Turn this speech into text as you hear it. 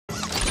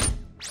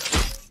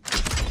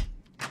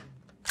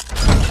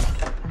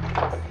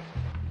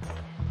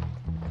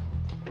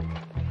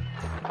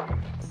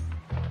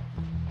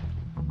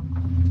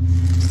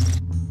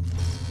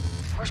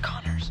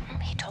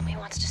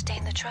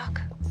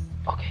truck.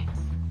 Okay.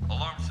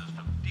 Alarm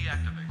system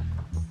deactivated.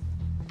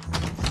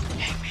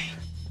 Hey, mate.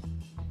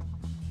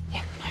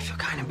 Yeah, I feel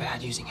kind of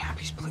bad using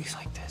Happy's police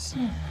like this.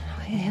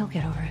 He'll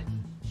get over it.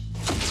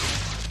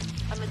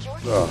 A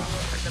majority of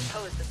voters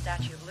oppose the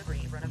Statue of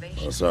Liberty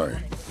renovation. Oh, sorry.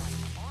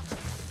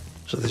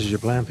 So this is your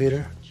plan,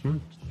 Peter?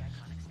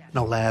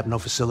 No lab, no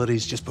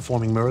facilities, just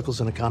performing miracles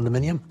in a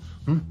condominium?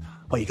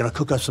 What, you gonna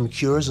cook up some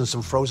cures and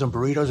some frozen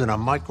burritos in a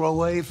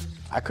microwave?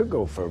 I could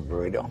go for a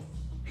burrito.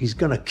 He's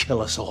gonna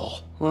kill us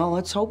all. Well,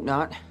 let's hope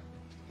not.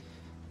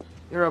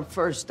 You're up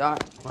first,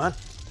 Doc. What?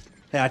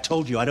 Hey, I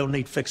told you I don't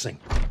need fixing.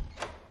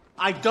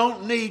 I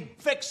don't need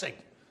fixing!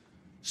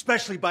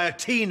 Especially by a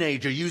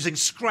teenager using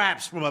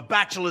scraps from a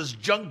bachelor's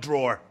junk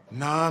drawer.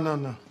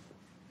 No.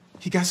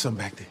 He got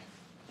something back there.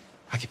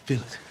 I can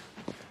feel it.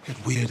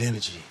 That weird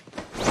energy.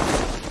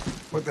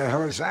 What the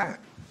hell is that?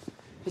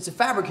 It's a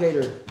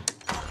fabricator.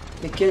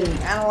 It can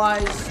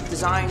analyze,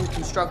 design,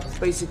 construct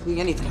basically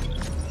anything.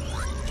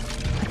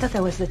 I thought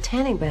that was the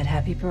tanning bed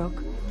Happy broke.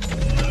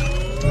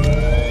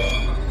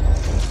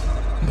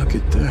 Look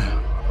at that.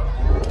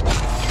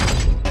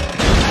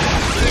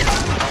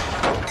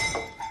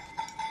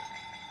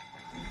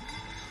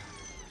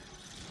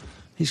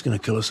 He's gonna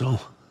kill us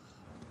all.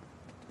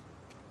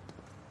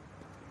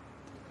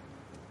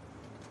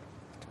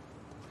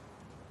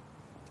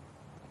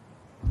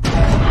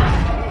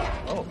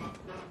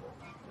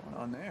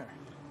 On there.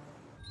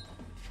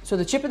 So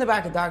the chip in the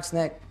back of Doc's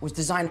neck was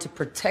designed to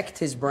protect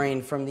his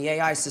brain from the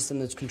AI system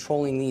that's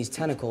controlling these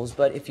tentacles,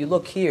 but if you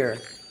look here,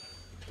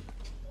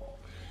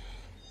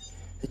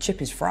 the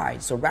chip is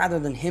fried. So rather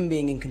than him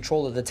being in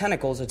control of the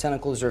tentacles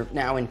are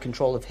now in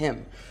control of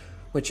him,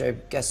 which I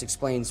guess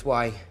explains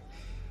why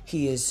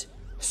he is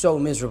so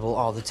miserable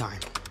all the time.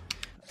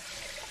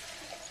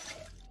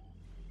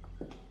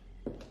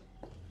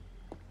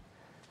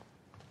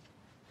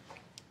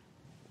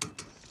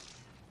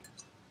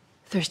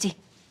 Thirsty?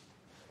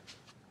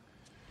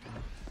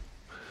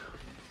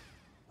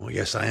 Well,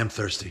 yes, I am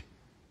thirsty.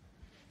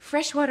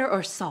 Fresh water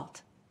or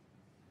salt?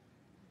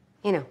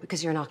 You know,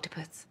 because you're an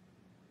octopus.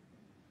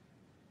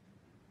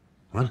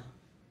 What?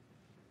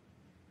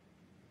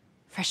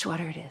 Fresh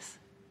water it is.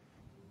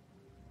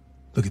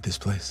 Look at this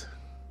place.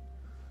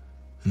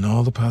 And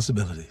all the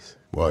possibilities.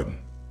 What?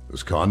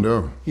 This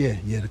condo? Yeah,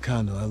 the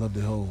condo. I love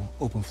the whole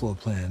open floor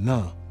plan.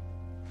 No,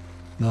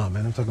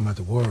 man, I'm talking about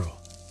the world.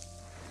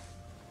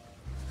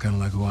 Kind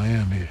of like who I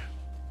am here.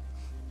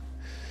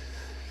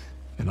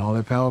 And all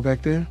that power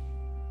back there,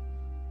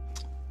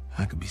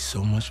 I could be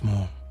so much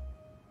more.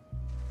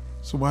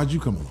 So why'd you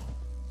come along?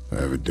 I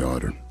have a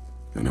daughter,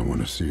 and I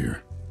want to see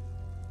her.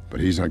 But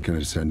he's not going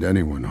to send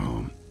anyone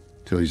home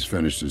till he's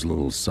finished his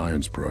little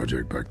science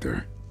project back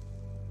there.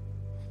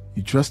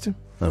 You trust him?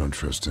 I don't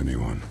trust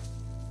anyone.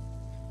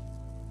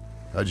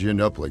 How'd you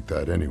end up like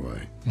that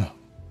anyway? No.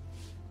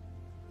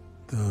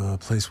 The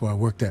place where I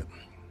worked at,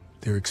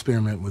 their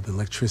experiment with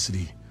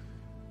electricity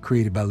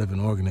created by living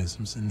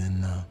organisms, and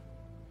then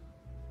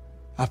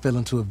I fell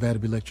into a vat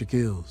of electric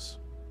eels.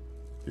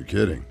 You're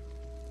kidding.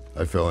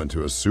 I fell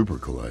into a super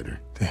collider.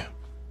 Damn.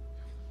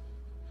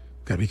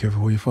 Gotta be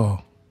careful where you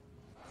fall.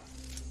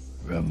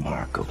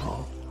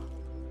 Remarkable.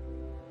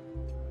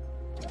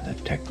 The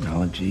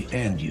technology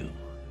and you.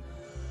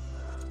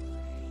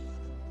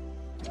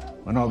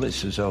 When all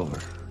this is over,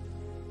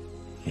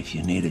 if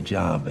you need a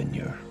job and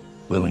you're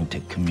willing to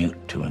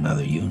commute to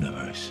another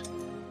universe,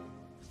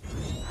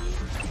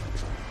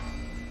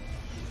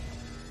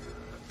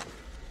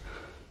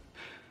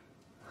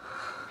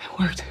 It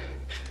worked.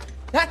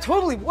 That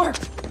totally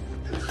worked.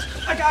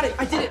 I got it.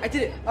 I did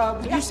it.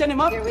 Will you send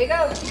him up? Here we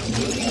go.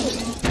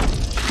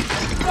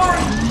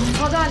 Sorry.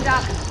 Hold on,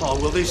 Doc. Oh,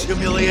 will these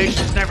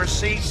humiliations never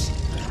cease?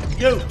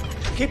 You,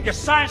 keep your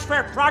science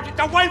fair project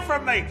away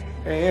from me!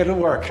 hey, it'll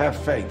work. Have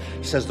faith.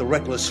 Says the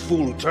reckless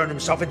fool who turned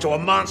himself into a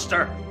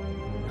monster.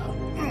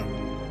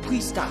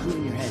 Please stop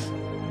moving your head.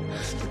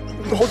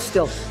 Hold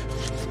still.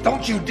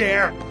 Don't you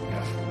dare!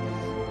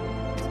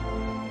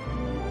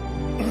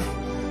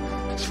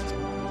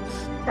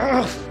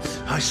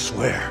 I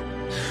swear,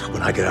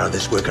 when I get out of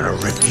this, we're gonna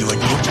rip you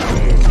and you.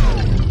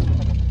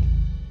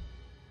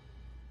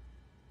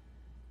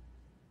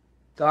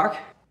 Doc?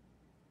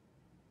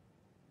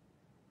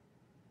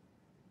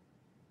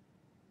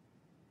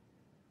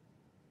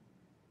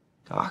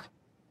 Doc?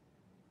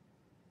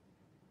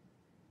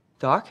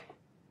 Doc?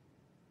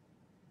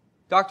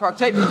 Doc,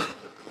 tape.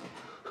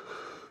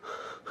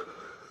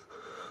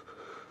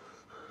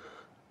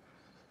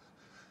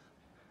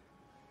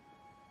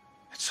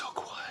 It's so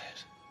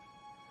quiet.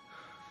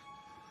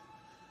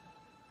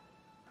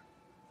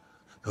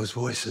 Those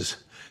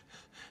voices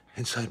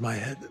inside my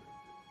head.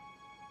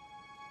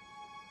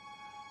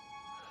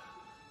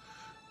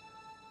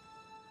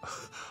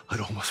 I'd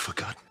almost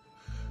forgotten.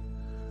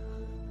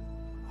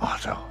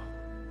 Otto.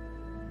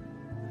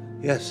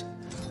 Yes,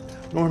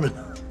 Norman.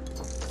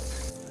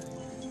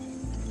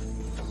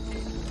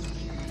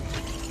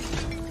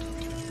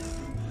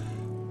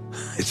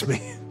 It's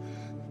me.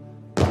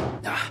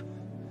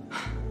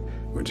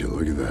 Would you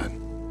look at that?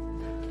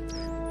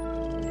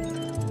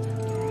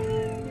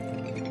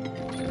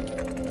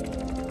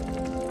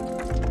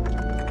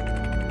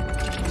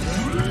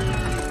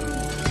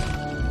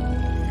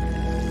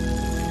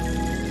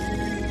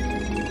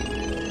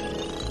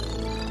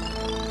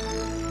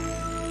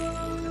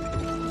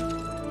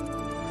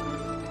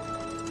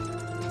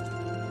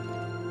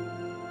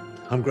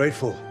 I'm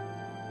grateful.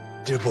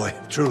 Dear boy,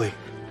 truly.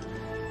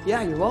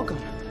 Yeah, you're welcome.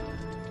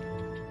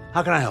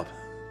 How can I help?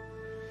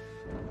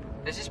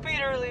 This is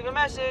Peter. Leave a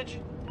message.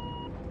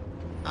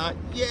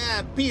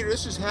 Yeah, Peter,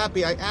 this is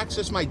Happy. I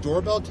accessed my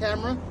doorbell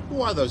camera.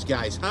 Who are those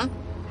guys, huh?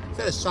 Is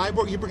that a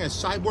cyborg? You bring a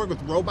cyborg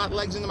with robot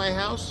legs into my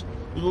house?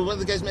 One of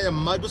the guys made of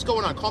mud? What's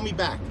going on? Call me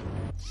back.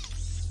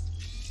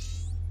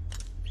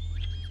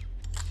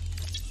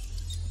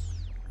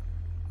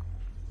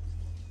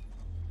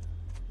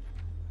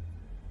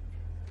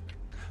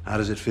 How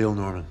does it feel,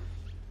 Norman?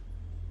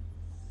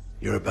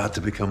 You're about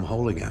to become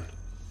whole again.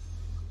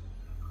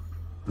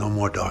 No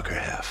more darker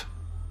half.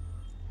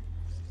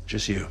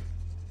 Just you.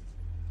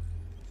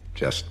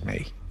 Just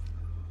me.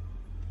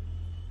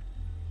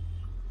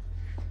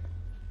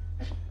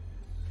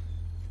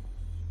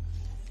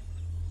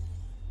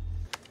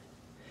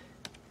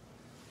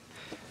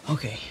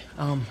 Okay,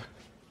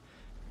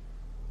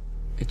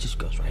 it just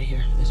goes right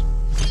here.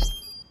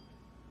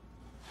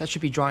 That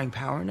should be drawing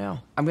power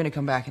now. I'm gonna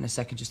come back in a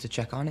second just to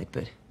check on it,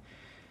 but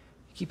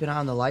keep an eye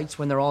on the lights.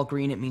 When they're all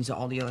green, it means that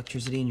all the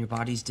electricity in your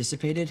body's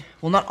dissipated.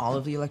 Well, not all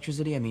of the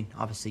electricity. I mean,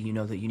 obviously you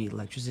know that you need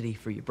electricity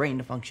for your brain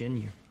to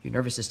function. Your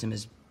nervous system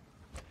is...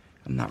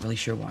 I'm not really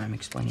sure why I'm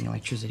explaining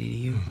electricity to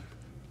you.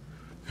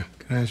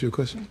 Can I ask you a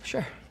question?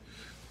 Sure.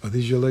 Are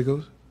these your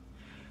Legos?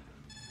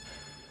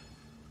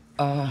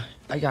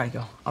 I gotta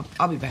go.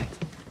 I'll be back.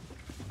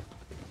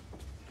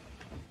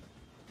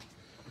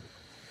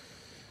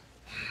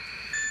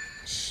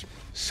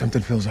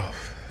 Something feels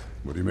off.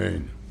 What do you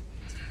mean?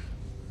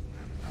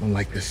 I don't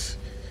like this.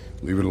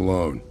 Leave it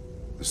alone.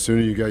 The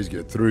sooner you guys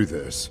get through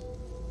this,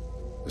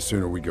 the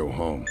sooner we go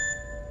home.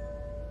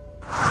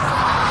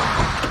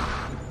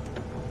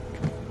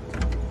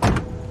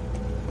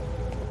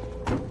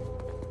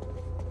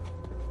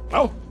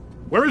 Oh,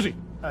 where is he?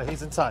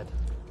 He's inside.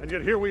 And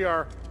yet here we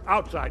are,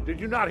 outside. Did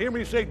you not hear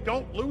me say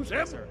don't lose him?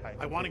 Yes, sir.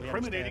 I want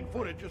incriminating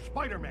footage of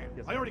Spider-Man.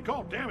 I already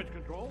called damage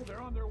control.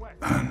 They're on their way.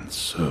 And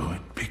so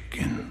it The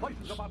begins. place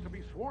is about to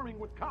be swarming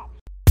with cops.